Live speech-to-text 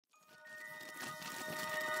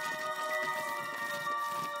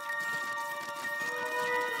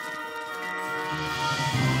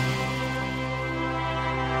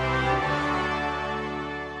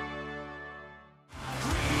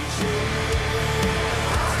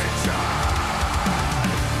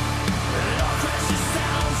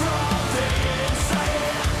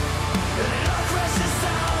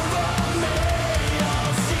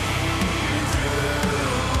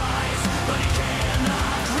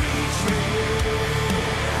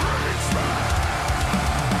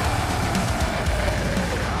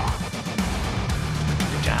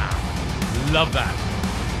Love that.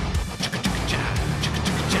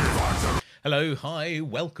 Hello, hi,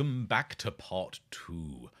 welcome back to part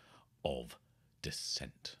 2 of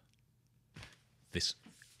Descent. This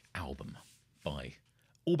album by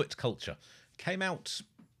Orbit Culture came out,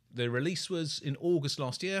 the release was in August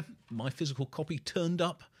last year. My physical copy turned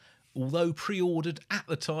up, although pre-ordered at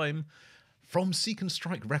the time from Seek and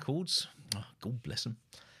Strike Records, God bless them,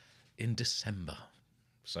 in December.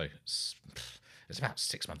 So it's about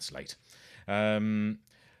 6 months late.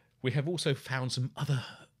 We have also found some other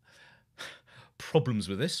problems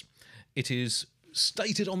with this. It is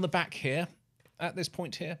stated on the back here, at this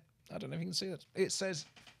point here, I don't know if you can see that, it says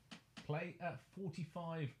play at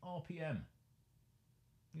 45 RPM.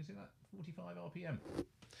 You see that? 45 RPM.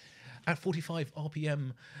 At 45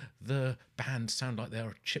 RPM, the band sound like they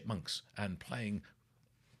are chipmunks and playing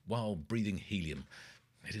while breathing helium.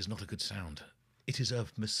 It is not a good sound. It is a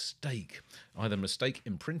mistake. Either a mistake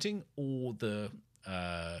in printing or the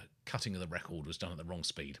cutting of the record was done at the wrong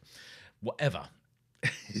speed. Whatever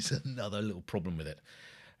is another little problem with it.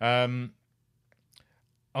 I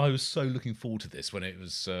was so looking forward to this when it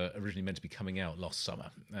was originally meant to be coming out last summer,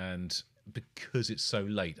 and because it's so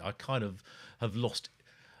late, I kind of have lost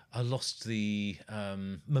the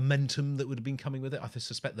momentum that would have been coming with it. I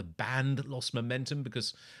suspect the band lost momentum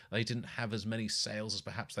because they didn't have as many sales as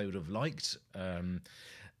perhaps they would have liked.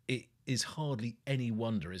 It is hardly any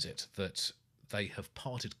wonder, is it, that they have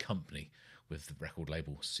parted company with the record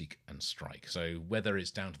label Seek and Strike. So whether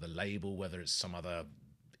it's down to the label, whether it's some other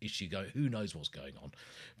issue going, who knows what's going on.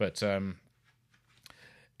 But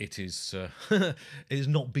it is it has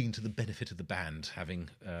not been to the benefit of the band having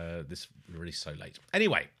this release so late.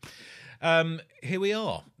 Anyway, here we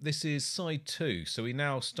are. This is side 2. So we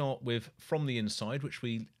now start with From the Inside, which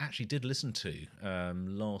we actually did listen to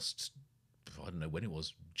last, I don't know when it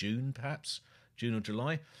was, June perhaps, June or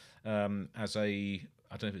July, as a,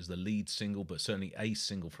 I don't know if it was the lead single, but certainly a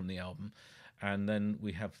single from the album. And then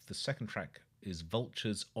we have the second track is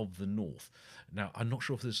Vultures of the North. Now, I'm not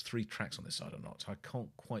sure if there's 3 tracks on this side or not. I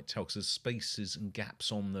can't quite tell because there's spaces and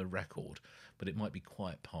gaps on the record, but it might be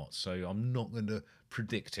quiet parts, so I'm not going to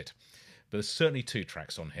predict it. But there's certainly 2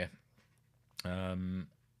 tracks on here.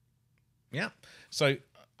 Yeah, so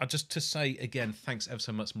just to say again, thanks ever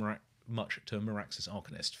so much to Miraxis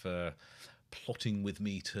Arcanist for plotting with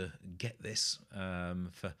me to get this,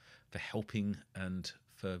 for helping and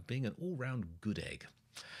for being an all-round good egg.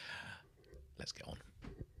 Let's get on.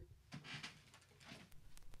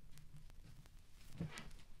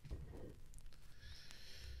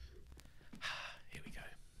 Here we go.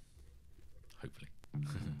 Hopefully.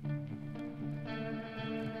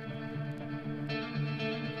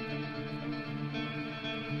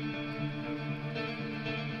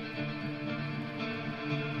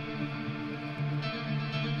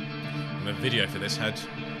 And the video for this had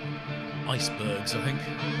icebergs, I think.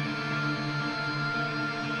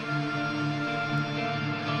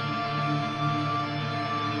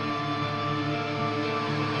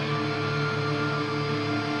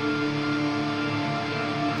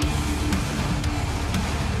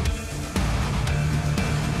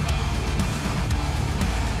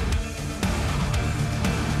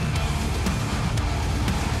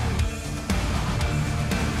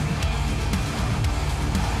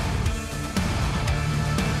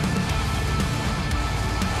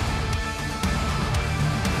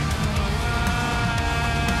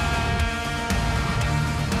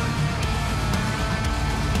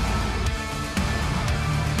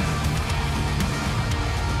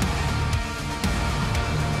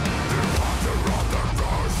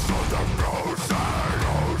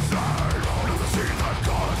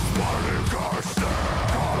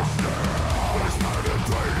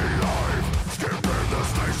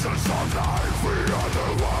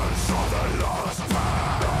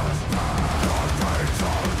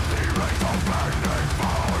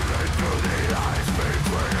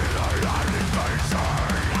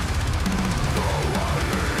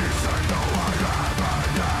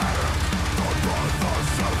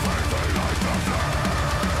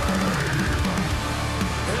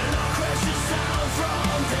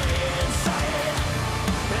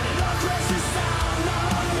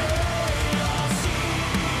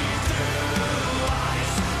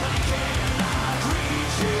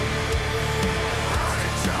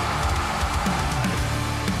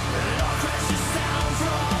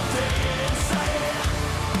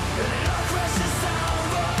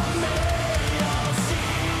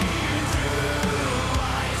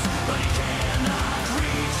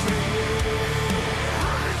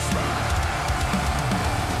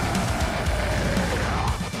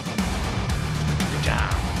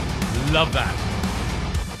 Love that.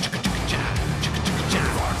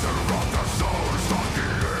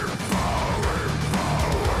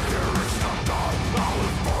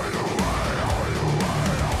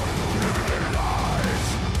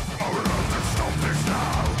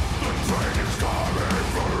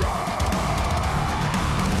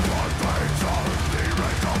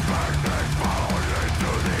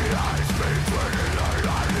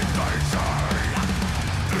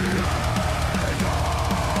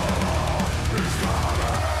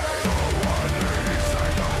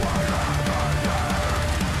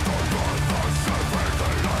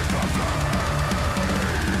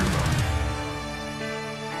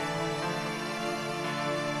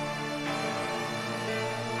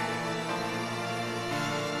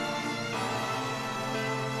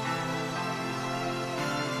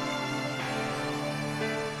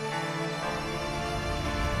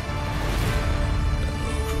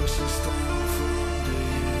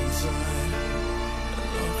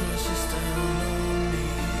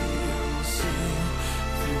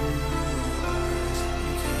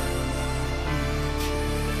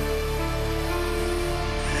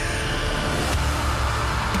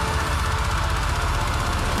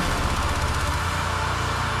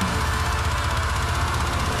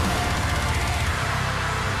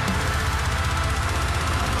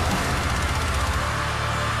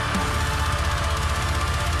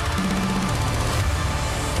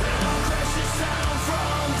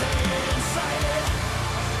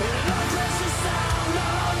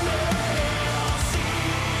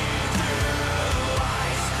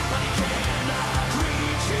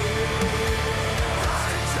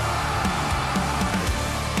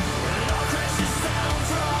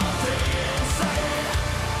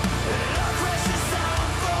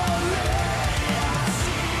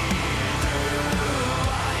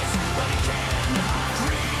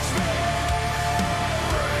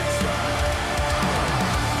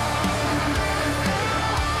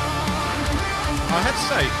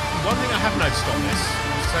 say, one thing I have noticed on this,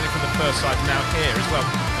 certainly from the first side now here as well,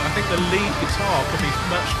 I think the lead guitar could be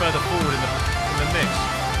much further forward in the mix.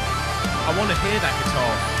 I want to hear that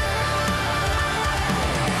guitar.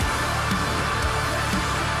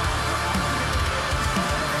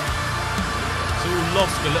 It's all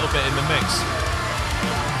lost a little bit in the mix.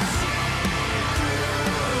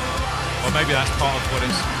 Or maybe that's part of what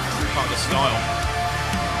is part of the style.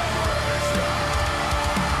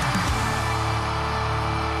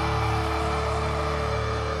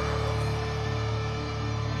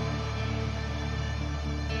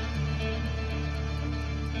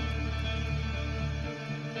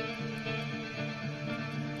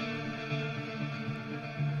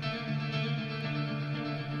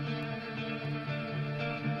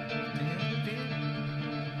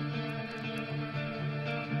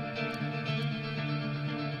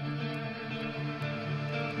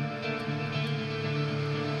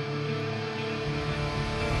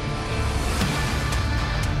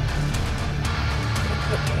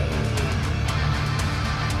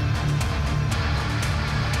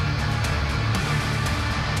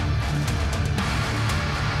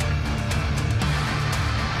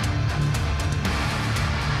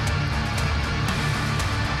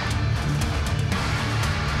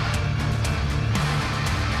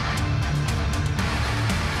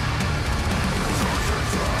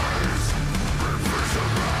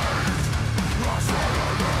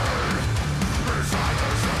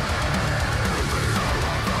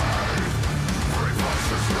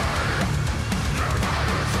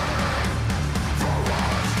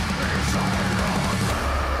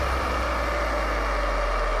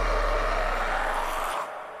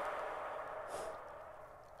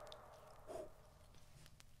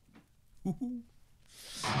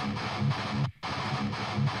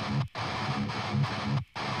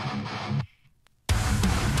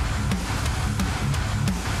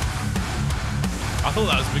 I thought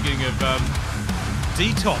that was the beginning of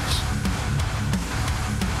Detox.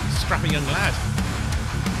 Strapping young lad.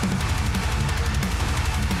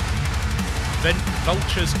 Then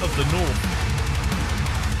Vultures of the North.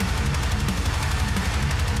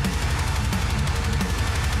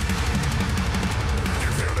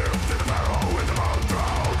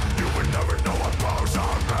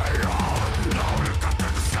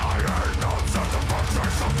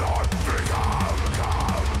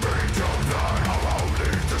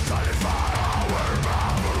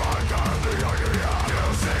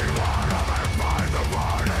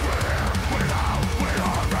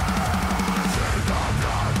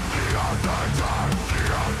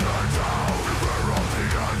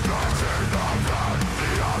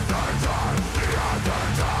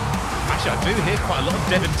 I do hear quite a lot of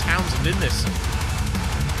Devin Townsend in this.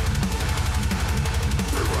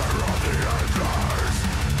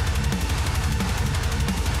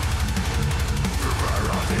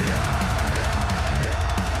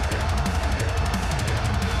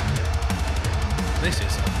 This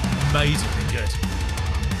is amazingly good.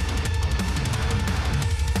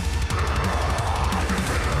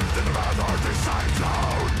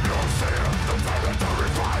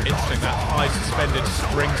 Interesting, that high suspended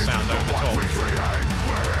string sound over the top.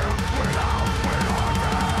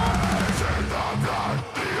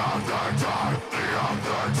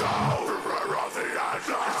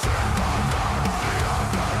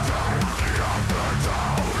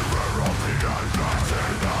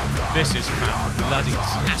 This is bloody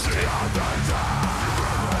fantastic.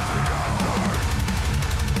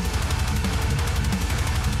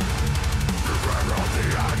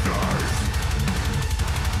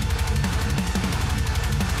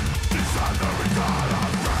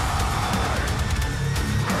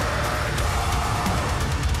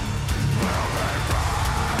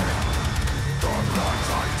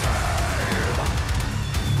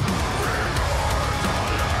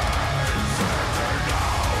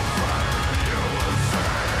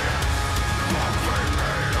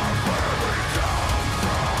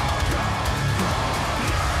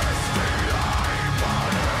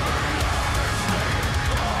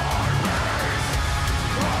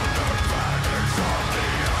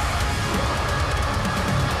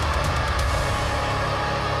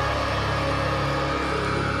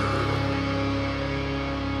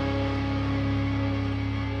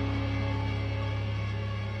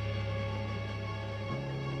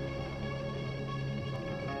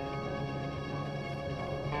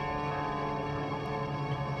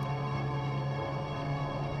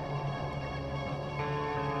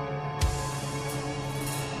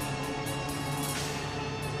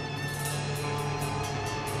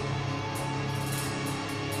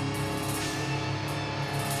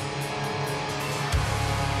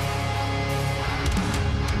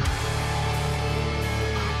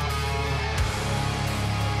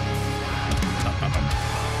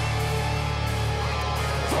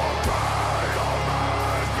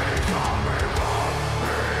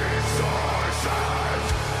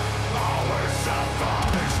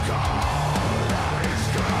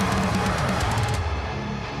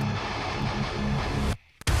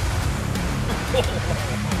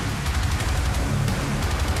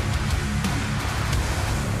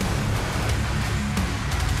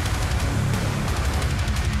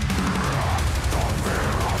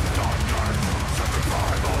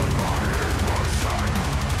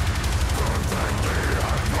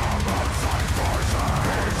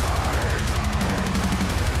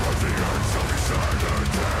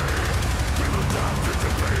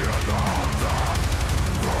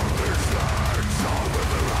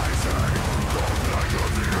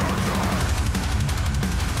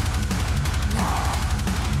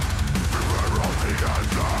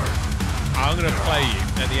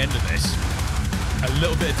 a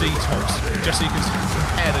little bit of detox, just so you can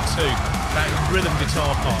compare the two. That rhythm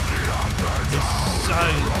guitar part is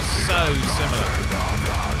so similar.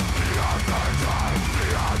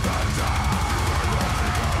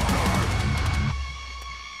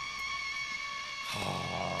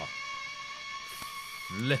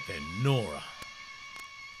 Flippin' Nora.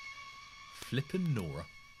 Flippin' Nora.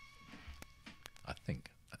 I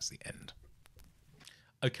think that's the end.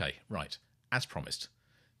 Okay, right. As promised,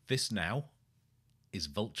 this now is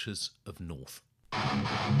Vultures of North.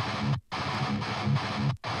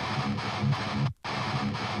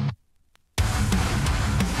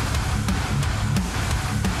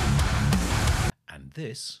 And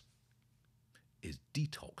this is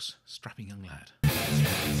Detox, Strapping Young Lad.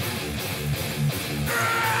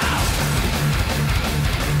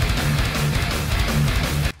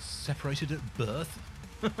 Separated at birth?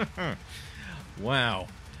 Wow.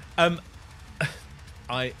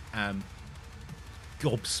 I am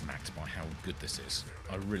gobsmacked by how good this is.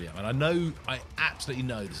 I really am. And I absolutely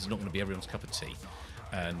know this is not going to be everyone's cup of tea.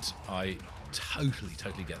 And I totally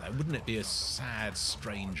get that. Wouldn't it be a sad,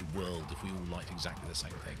 strange world if we all liked exactly the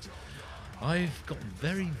same things? I've got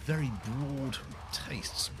very broad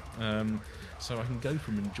tastes. So I can go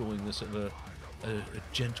from enjoying the sort of a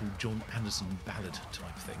gentle John Anderson ballad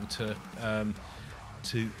type thing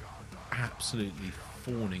to absolutely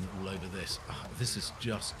fawning all over this. Oh, this is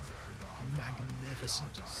just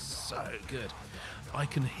magnificent, so good. I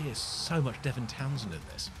can hear so much Devin Townsend in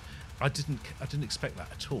this. I didn't expect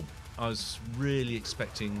that at all. I was really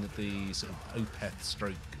expecting the sort of Opeth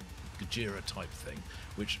stroke Gojira type thing,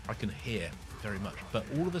 which I can hear very much. But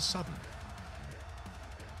all of a sudden,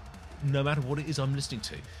 no matter what it is I'm listening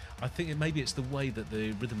to, I think maybe it's the way that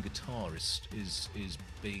the rhythm guitar is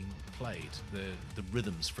being played, the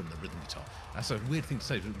rhythms from the rhythm guitar. That's a weird thing to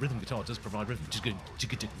say, but rhythm guitar does provide rhythm.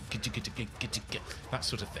 That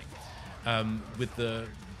sort of thing. With the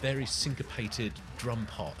very syncopated drum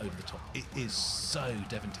part over the top. It is so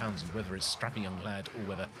Devin Townsend, whether it's Strapping Young Lad or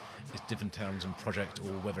whether it's Devin Townsend Project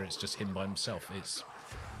or whether it's just him by himself.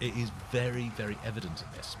 It is very evident in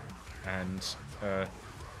this. And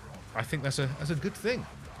I think that's a good thing.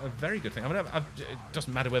 A very good thing. I mean, it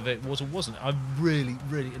doesn't matter whether it was or wasn't. I'm really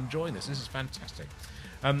enjoying this. This is fantastic.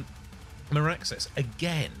 Miraxis,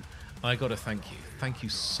 again, I got to thank you. Thank you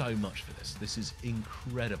so much for this. This is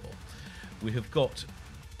incredible. We have got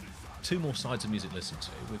 2 more sides of music to listen to.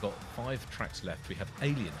 We've got 5 tracks left. We have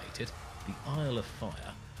Alienated, The Isle of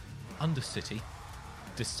Fire, Undercity,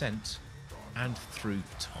 Descent, and Through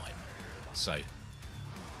Time. So,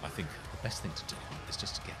 I think the best thing to do is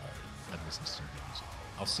just to get on and listen to some music.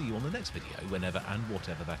 I'll see you on the next video, whenever and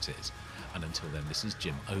whatever that is. And until then, this is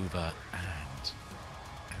Jim, over and out.